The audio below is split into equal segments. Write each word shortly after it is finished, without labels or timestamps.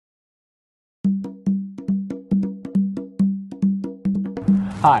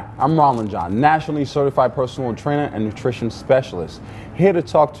Hi, I'm Marlon John, nationally certified personal trainer and nutrition specialist, here to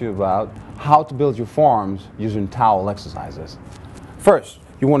talk to you about how to build your forearms using towel exercises. First,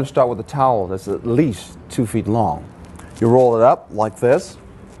 you want to start with a towel that's at least 2 feet long. You roll it up like this,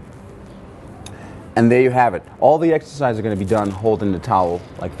 and there you have it. All the exercises are going to be done holding the towel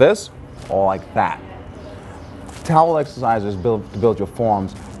like this or like that. Towel exercises to build your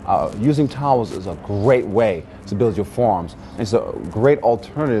forearms. Using towels is a great way to build your forearms. It's a great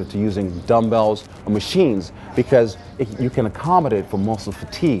alternative to using dumbbells or machines because you can accommodate for muscle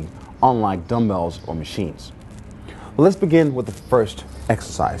fatigue, unlike dumbbells or machines. Well, let's begin with the first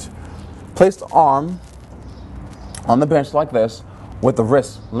exercise. Place the arm on the bench like this with the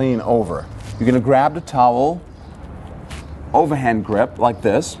wrist leaning over. You're going to grab the towel, overhand grip like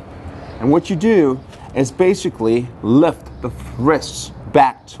this, and what you do is basically lift the wrists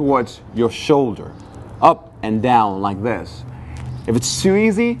back towards your shoulder, up and down like this. If it's too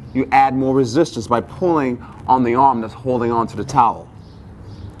easy, you add more resistance by pulling on the arm that's holding onto the towel.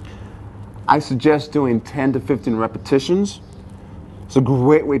 I suggest doing 10 to 15 repetitions. It's a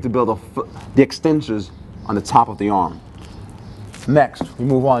great way to build the extensions on the top of the arm. Next, we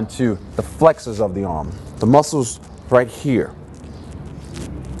move on to the flexors of the arm, the muscles right here.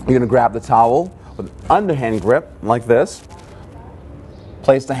 You're going to grab the towel with an underhand grip like this.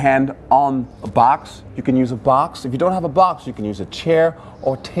 Place the hand on a box. You can use a box. If you don't have a box, you can use a chair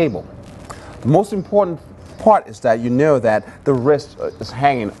or table. The most important part is that you know that the wrist is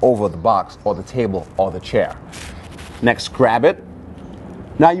hanging over the box or the table or the chair. Next, grab it.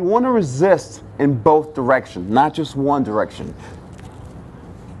 Now you want to resist in both directions, not just one direction.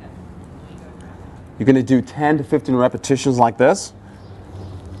 You're going to do 10 to 15 repetitions like this.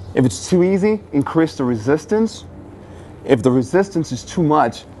 If it's too easy, increase the resistance. If the resistance is too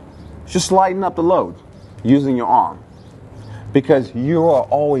much, just lighten up the load using your arm because you are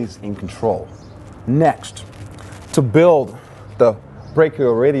always in control. Next, to build the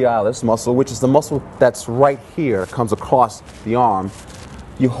brachioradialis muscle, which is the muscle that's right here, comes across the arm,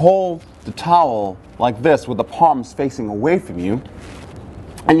 you hold the towel like this with the palms facing away from you,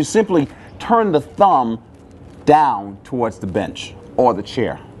 and you simply turn the thumb down towards the bench or the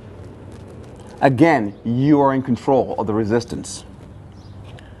chair. Again, you are in control of the resistance.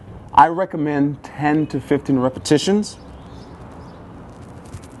 I recommend 10 to 15 repetitions.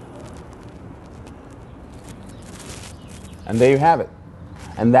 And there you have it.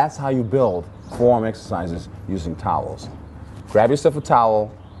 And that's how you build forearm exercises using towels. Grab yourself a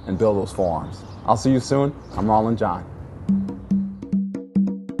towel and build those forearms. I'll see you soon. I'm Marlon John.